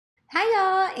Hi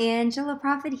y'all, Angela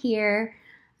Prophet here.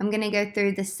 I'm going to go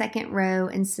through the second row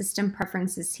in system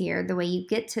preferences here. The way you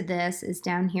get to this is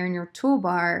down here in your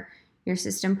toolbar. Your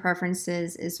system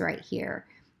preferences is right here.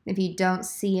 If you don't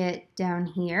see it down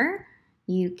here,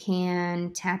 you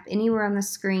can tap anywhere on the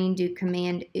screen, do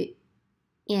Command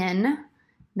N.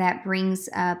 That brings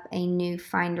up a new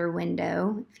Finder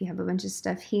window. If you have a bunch of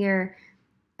stuff here,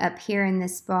 up here in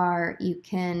this bar,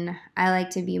 I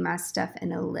like to view my stuff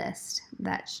in a list.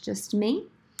 That's just me.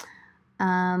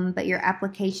 But your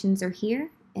applications are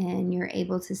here, and you're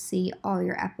able to see all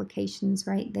your applications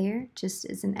right there, just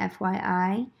as an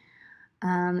FYI.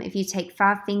 If you take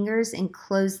 5 fingers and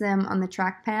close them on the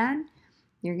trackpad,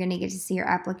 you're going to get to see your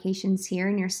applications here,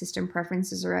 and your system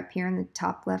preferences are up here in the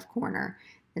top left corner.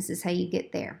 This is how you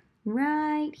get there,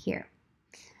 right here.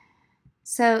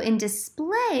 So in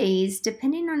displays,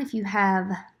 depending on if you have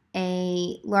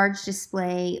a large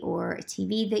display or a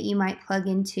TV that you might plug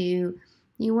into,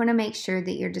 you want to make sure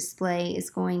that your display is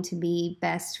going to be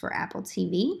best for Apple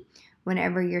TV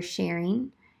whenever you're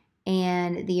sharing.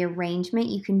 And the arrangement,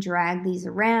 you can drag these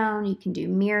around, you can do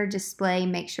mirror display,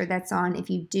 make sure that's on if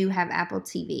you do have Apple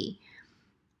TV.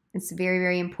 It's very,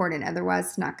 very important, otherwise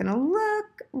it's not going to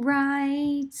look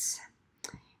right.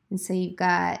 And so you've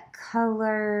got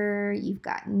color, you've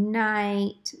got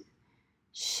night,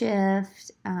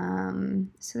 shift.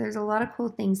 So there's a lot of cool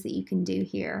things that you can do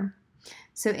here.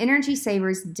 So energy saver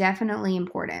is definitely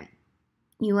important.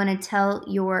 You want to tell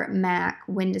your Mac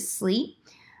when to sleep.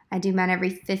 I do mine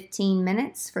every 15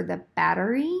 minutes for the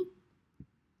battery.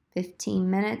 15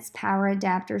 minutes, power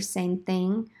adapter, same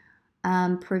thing.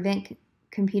 Prevent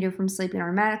computer from sleeping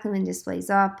automatically when display's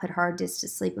off, put hard disk to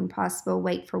sleep when possible,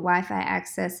 wait for Wi-Fi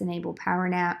access, enable power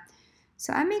nap.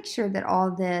 So I make sure that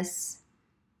all this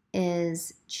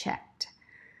is checked.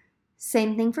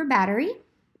 Same thing for battery.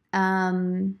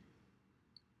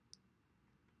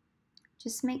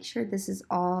 Just make sure this is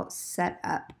all set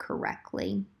up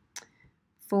correctly.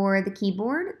 For the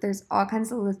keyboard, there's all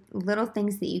kinds of little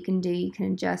things that you can do. You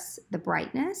can adjust the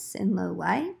brightness in low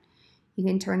light. You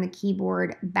can turn the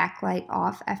keyboard backlight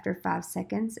off after 5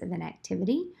 seconds of an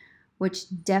activity, which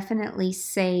definitely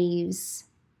saves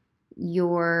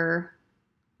your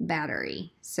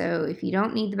battery. So if you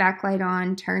don't need the backlight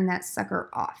on, turn that sucker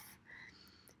off.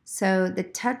 So the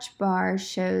touch bar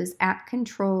shows app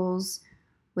controls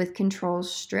with control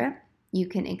strip. You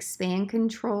can expand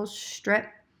control strip,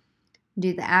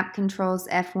 do the app controls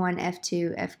F1,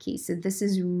 F2, F key. So this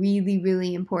is really,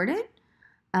 really important.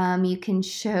 You can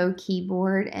show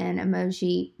keyboard and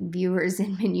emoji viewers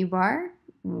in menu bar,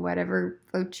 whatever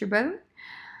floats your boat.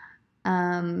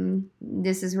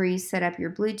 This is where you set up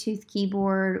your Bluetooth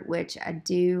keyboard, which I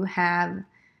do have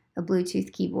a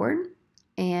Bluetooth keyboard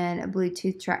and a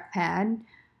Bluetooth trackpad.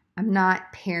 I'm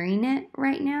not pairing it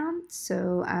right now,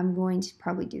 so I'm going to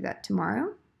probably do that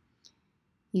tomorrow.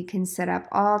 You can set up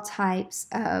all types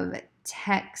of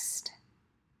text.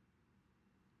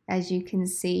 As you can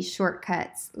see,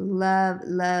 shortcuts. Love,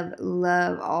 love,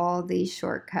 love all these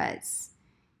shortcuts.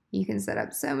 You can set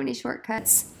up so many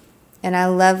shortcuts. And I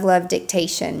love, love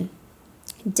dictation.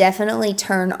 Definitely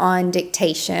turn on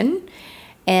dictation.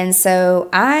 And so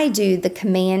I do the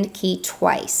command key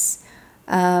twice.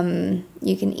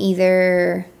 You can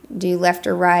either do left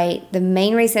or right. The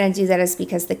main reason I do that is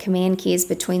because the command key is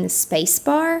between the space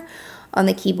bar on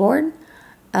the keyboard.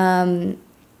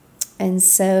 And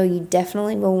so you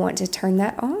definitely will want to turn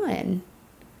that on.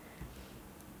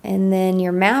 And then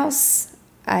your mouse,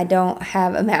 I don't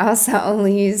have a mouse, I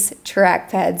only use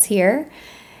trackpads here.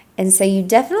 And so you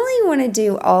definitely want to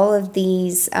do all of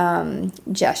these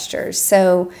gestures.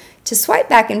 So to swipe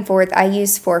back and forth, I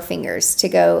use 4 fingers to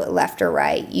go left or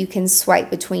right. You can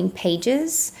swipe between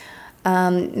pages,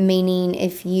 meaning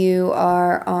if you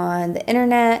are on the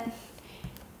internet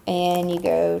and you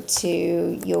go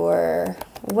to your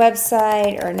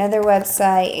website or another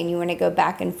website and you want to go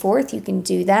back and forth, you can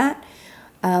do that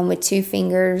with 2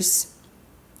 fingers,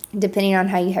 depending on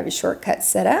how you have your shortcuts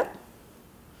set up.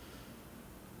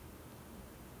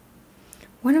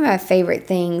 One of my favorite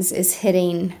things is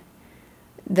hitting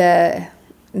the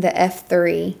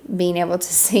F3, being able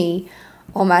to see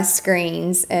all my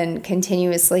screens and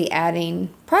continuously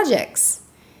adding projects.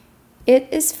 It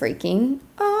is freaking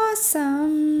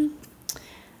awesome.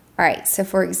 All right, so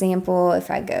for example,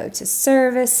 if I go to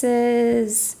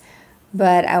services,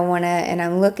 but I want to, and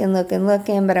I'm looking,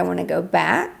 but I want to go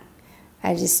back,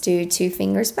 I just do 2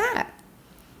 fingers back.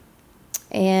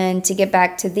 And to get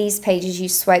back to these pages, you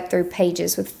swipe through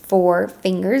pages with 4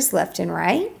 fingers left and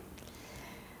right.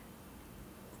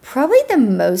 Probably the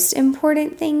most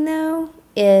important thing, though,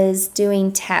 is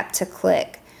doing tap to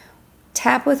click.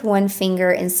 tap with one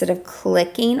finger instead of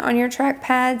clicking on your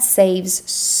trackpad saves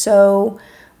so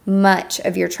much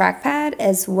of your trackpad,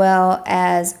 as well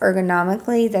as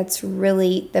ergonomically. That's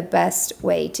really the best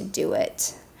way to do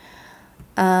it.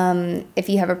 If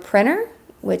you have a printer,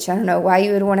 which I don't know why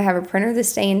you would want to have a printer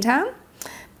this day and time,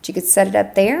 but you could set it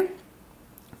up there.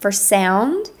 For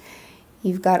sound,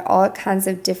 you've got all kinds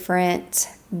of different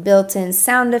built-in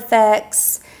sound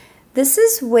effects. This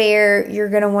is where you're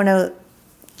going to want to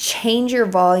change your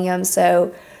volume.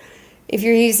 So if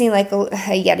you're using like a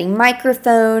Yeti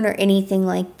microphone or anything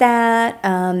like that,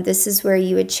 this is where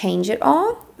you would change it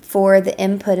all for the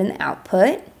input and the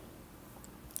output.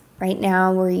 Right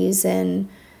now we're using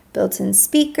built-in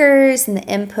speakers, and the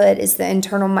input is the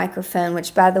internal microphone,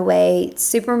 which, by the way, it's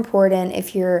super important.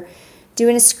 If you're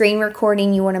doing a screen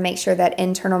recording, you want to make sure that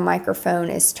internal microphone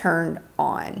is turned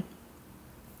on.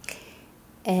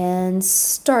 And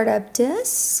startup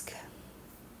disk.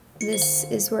 This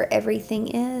is where everything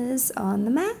is on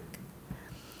the Mac.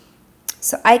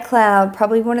 So iCloud,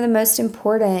 probably one of the most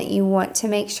important. You want to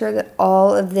make sure that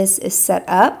all of this is set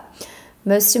up.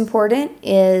 Most important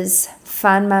is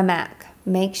Find My Mac.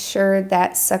 Make sure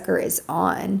that sucker is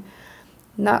on.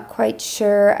 Not quite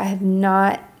sure. I have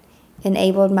not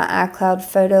enabled my iCloud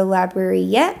photo library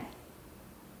yet,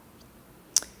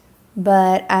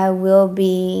 but I will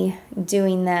be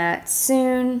doing that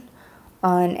soon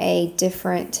on a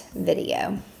different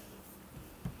video.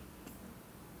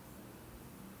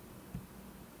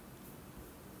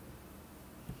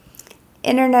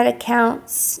 Internet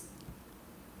accounts.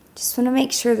 Just want to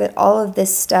make sure that all of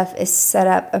this stuff is set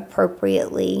up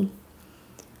appropriately.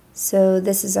 So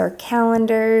this is our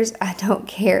calendars. I don't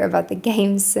care about the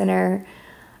game center.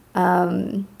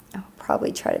 I'll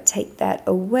probably try to take that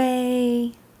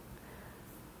away.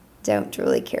 Don't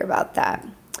really care about that.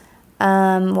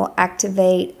 We'll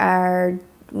activate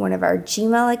one of our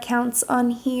Gmail accounts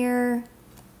on here.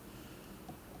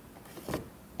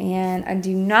 And I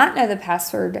do not know the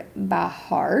password by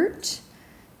heart,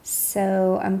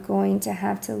 so I'm going to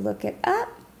have to look it up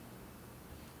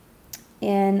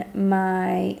in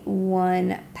my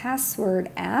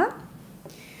 1Password app,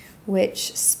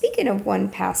 which, speaking of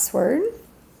 1Password,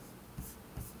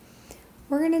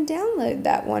 we're going to download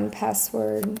that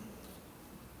 1Password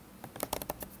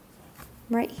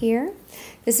right here.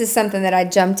 This is something that I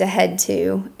jumped ahead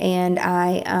to, and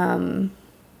I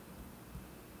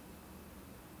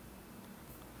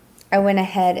went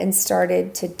ahead and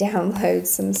started to download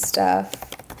some stuff.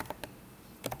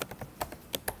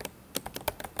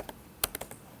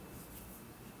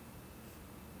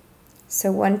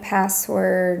 So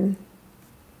 1Password,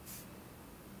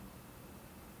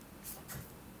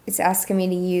 it's asking me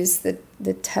to use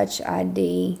the Touch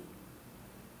ID,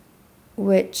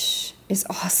 which is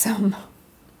awesome.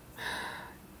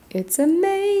 It's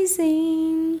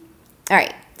amazing. All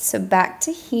right, so back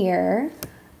to here.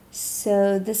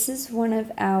 So this is one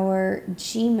of our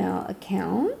Gmail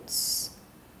accounts.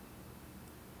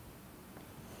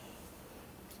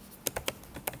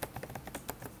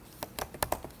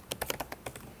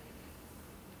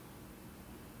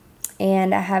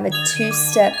 And I have a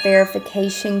two-step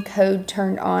verification code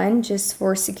turned on just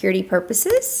for security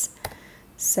purposes.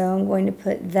 So I'm going to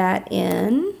put that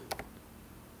in.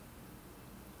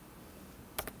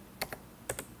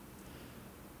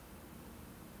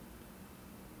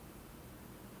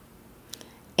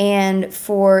 And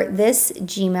for this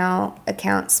Gmail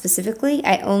account specifically,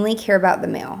 I only care about the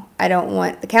mail. I don't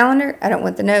want the calendar. I don't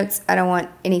want the notes. I don't want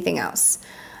anything else.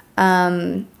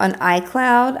 On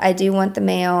iCloud, I do want the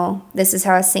mail. This is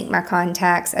how I sync my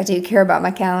contacts. I do care about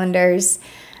my calendars,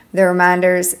 the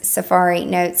reminders, Safari,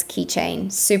 notes,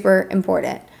 keychain. Super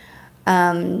important.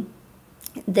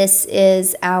 This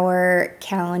is our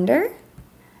calendar,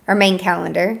 our main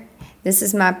calendar. This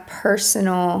is my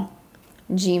personal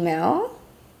Gmail.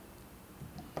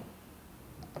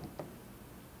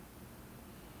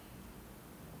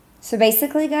 So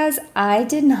basically, guys, I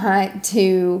did not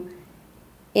do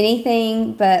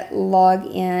anything but log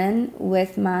in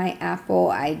with my Apple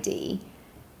ID.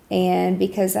 And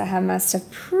because I have my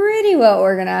stuff pretty well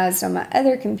organized on my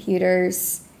other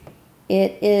computers,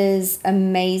 it is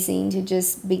amazing to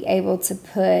just be able to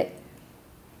put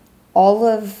all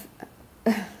of,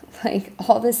 like,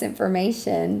 all this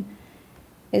information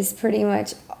is pretty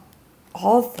much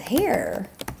all there.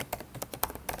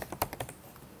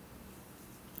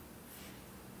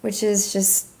 Which is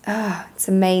just, it's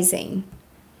amazing.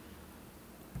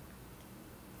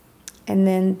 And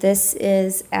then this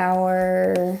is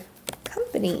our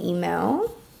company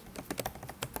email.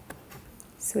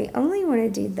 So we only want to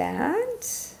do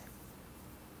that.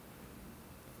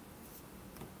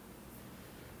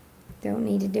 Don't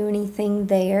need to do anything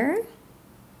there.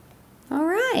 All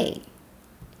right.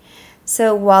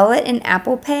 So Wallet and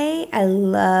Apple Pay, I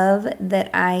love that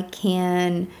I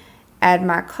can add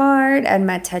my card, add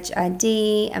my Touch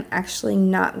ID. I'm actually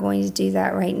not going to do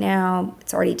that right now.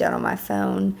 It's already done on my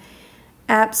phone.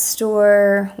 App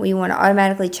Store, we want to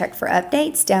automatically check for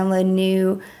updates, download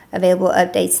new available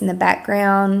updates in the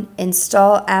background,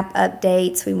 install app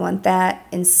updates, we want that,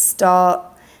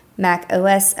 install Mac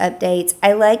OS updates.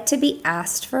 I like to be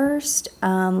asked first.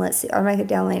 Let's see, automatic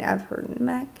download app for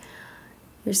Mac.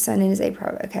 Your son is a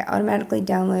pro. Okay, automatically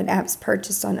download apps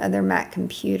purchased on other Mac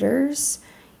computers.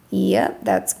 Yep,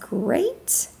 that's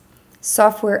great.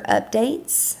 Software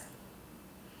updates.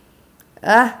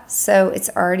 So it's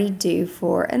already due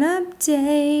for an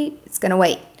update. It's going to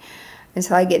wait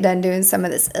until I get done doing some of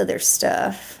this other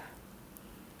stuff.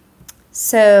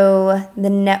 So the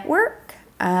network,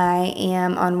 I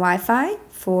am on Wi-Fi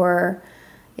for,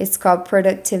 it's called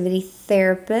Productivity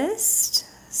Therapist.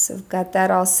 So I've got that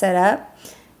all set up,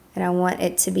 and I want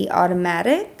it to be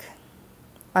automatically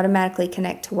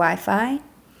connect to Wi-Fi.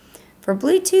 For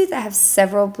Bluetooth, I have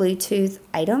several Bluetooth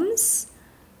items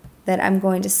that I'm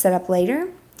going to set up later.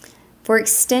 For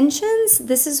extensions,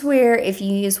 this is where if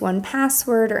you use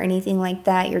 1Password or anything like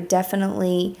that, you're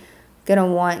definitely going to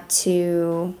want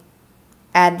to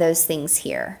add those things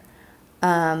here.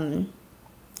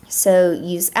 So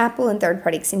use Apple and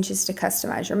third-party extensions to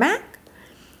customize your Mac.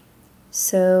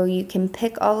 So you can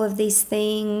pick all of these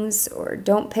things or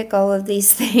don't pick all of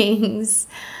these things.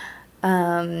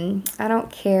 I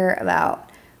don't care about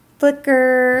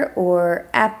flicker or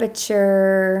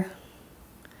aperture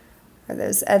or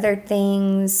those other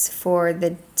things for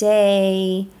the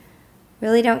day.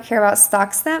 Really don't care about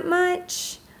stocks that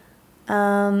much.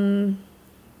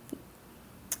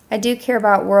 I do care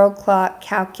about world clock,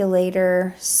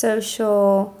 calculator,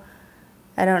 social.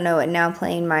 I don't know what now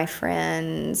playing my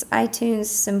friends. iTunes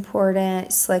is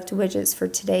important. Select widgets for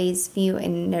today's view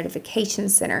and notification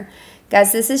center.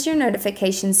 Guys, this is your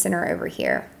notification center over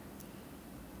here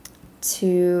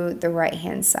to the right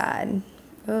hand side.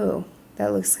 Oh,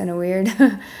 that looks kind of weird.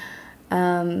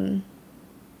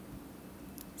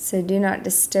 So do not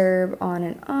disturb on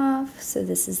and off. So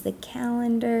this is the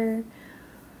calendar,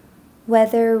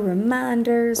 weather,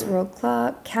 reminders, world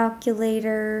clock,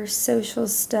 calculator, social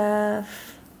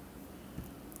stuff.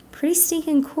 Pretty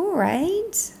stinking cool,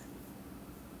 right?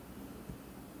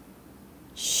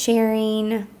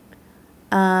 Sharing.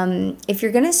 If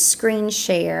you're going to screen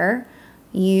share,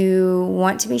 you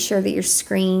want to be sure that your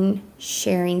screen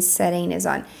sharing setting is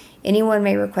on. Anyone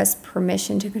may request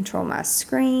permission to control my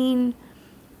screen.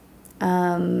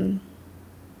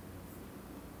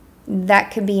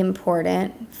 That could be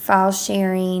important. File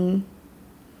sharing,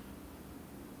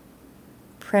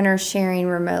 printer sharing,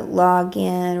 remote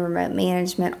login, remote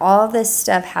management. All this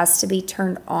stuff has to be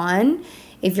turned on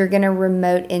if you're going to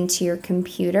remote into your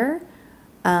computer.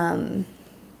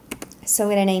 So I'm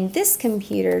going to name this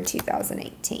computer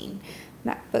 2018,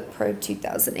 MacBook Pro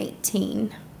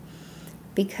 2018,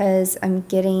 because I'm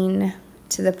getting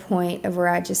to the point of where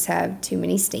I just have too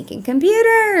many stinking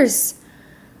computers.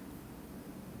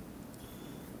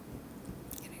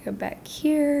 Gonna go back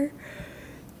here.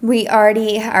 I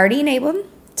already enabled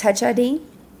Touch ID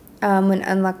when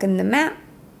unlocking the map.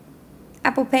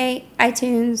 Apple Pay,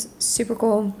 iTunes, super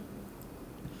cool.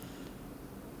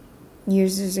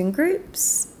 Users and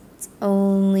groups, it's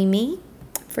only me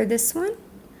for this one.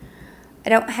 I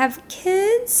don't have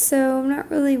kids, so I'm not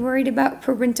really worried about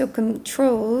parental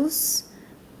controls.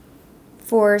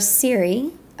 For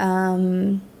Siri,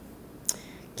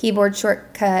 keyboard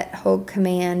shortcut, hold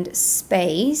command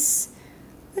space.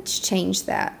 Let's change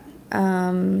that.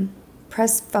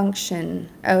 Press function.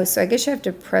 Oh, so I guess you have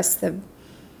to press the,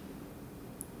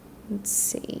 let's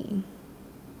see.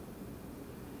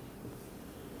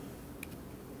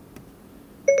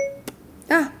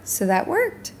 Ah, so that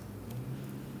worked.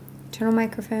 Turn on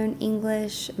microphone,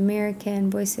 English,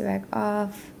 American, voiceover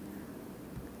off.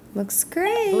 Looks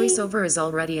great. Voiceover is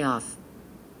already off.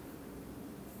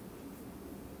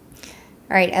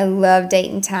 All right, I love date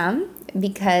and time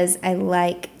because I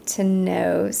like to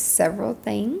know several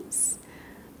things.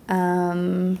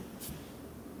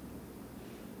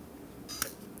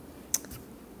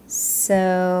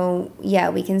 So yeah,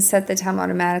 we can set the time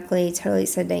automatically, totally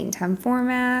set date and time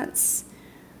formats.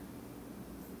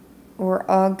 We're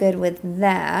all good with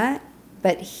that,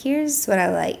 but here's what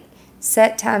I like.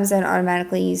 Set time zone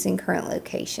automatically using current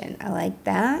location. I like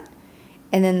that.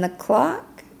 And then the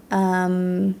clock,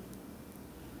 I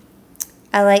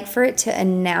like for it to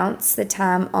announce the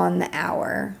time on the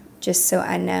hour, just so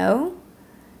I know.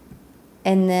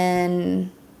 And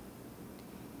then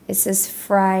It says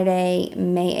Friday,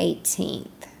 May 18th.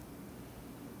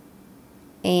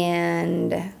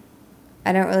 And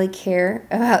I don't really care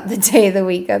about the day of the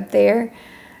week up there.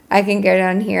 I can go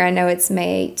down here. I know it's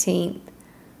May 18th.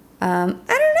 I don't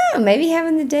know. Maybe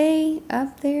having the day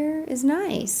up there is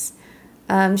nice.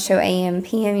 Show AM,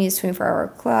 PM, use 24-hour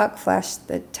clock, flash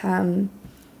the time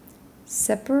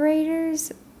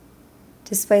separators,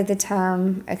 display the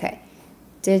time. Okay.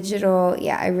 Digital.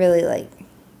 Yeah, I really like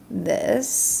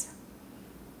this.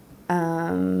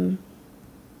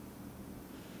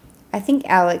 I think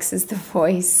Alex is the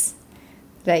voice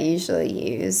that I usually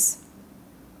use.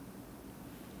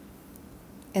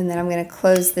 And then I'm going to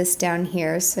close this down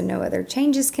here so no other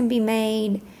changes can be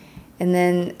made. And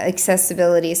then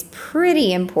accessibility is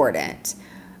pretty important.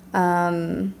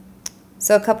 So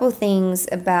a couple things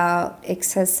about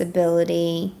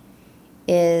accessibility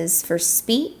is for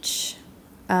speech,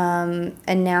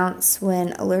 announce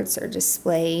when alerts are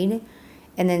displayed,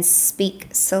 and then speak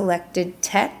selected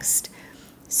text.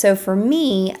 So for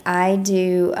me, I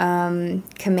do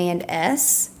Command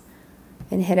S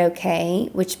and hit OK,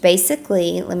 which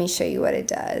basically, let me show you what it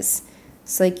does.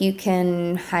 So like you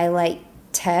can highlight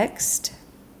text.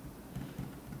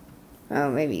 Oh,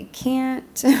 maybe you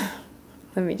can't.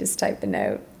 Let me just type a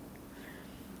note.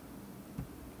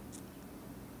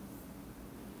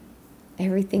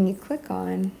 Everything you click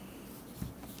on.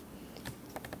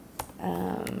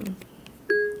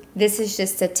 This is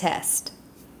just a test.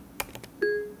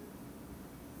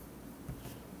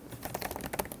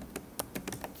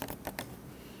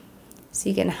 So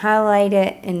you can highlight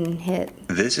it and hit.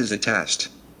 This is a test.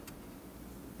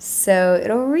 So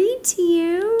it'll read to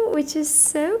you, which is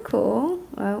so cool.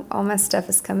 Well, all my stuff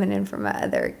is coming in from my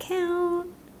other account.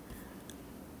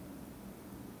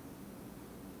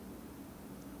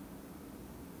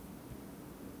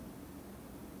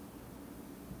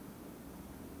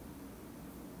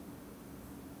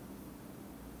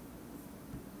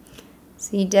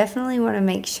 So you definitely want to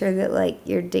make sure that like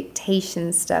your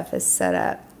dictation stuff is set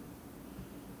up.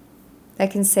 That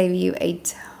can save you a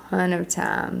ton of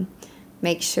time.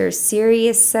 Make sure Siri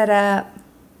is set up.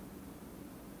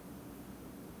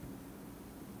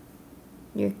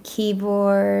 Your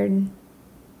keyboard,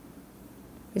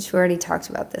 which we already talked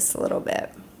about this a little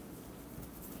bit.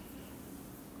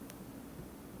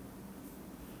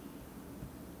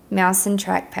 Mouse and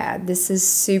trackpad. This is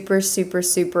super, super,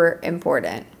 super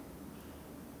important.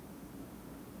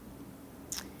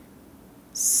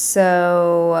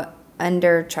 So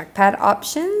under trackpad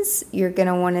options, you're going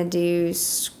to want to do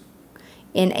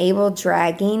enable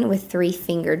dragging with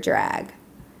 3-finger drag.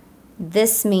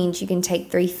 This means you can take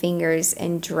 3 fingers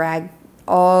and drag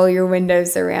all your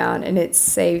windows around, and it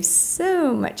saves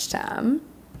so much time.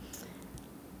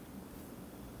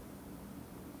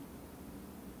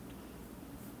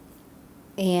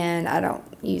 And I don't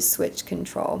use switch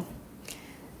control.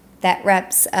 That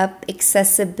wraps up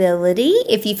accessibility.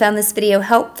 If you found this video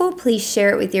helpful, please share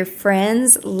it with your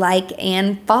friends, like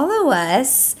and follow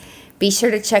us. Be sure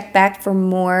to check back for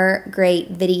more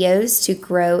great videos to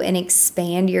grow and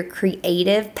expand your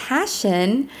creative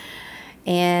passion.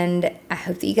 And I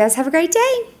hope that you guys have a great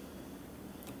day.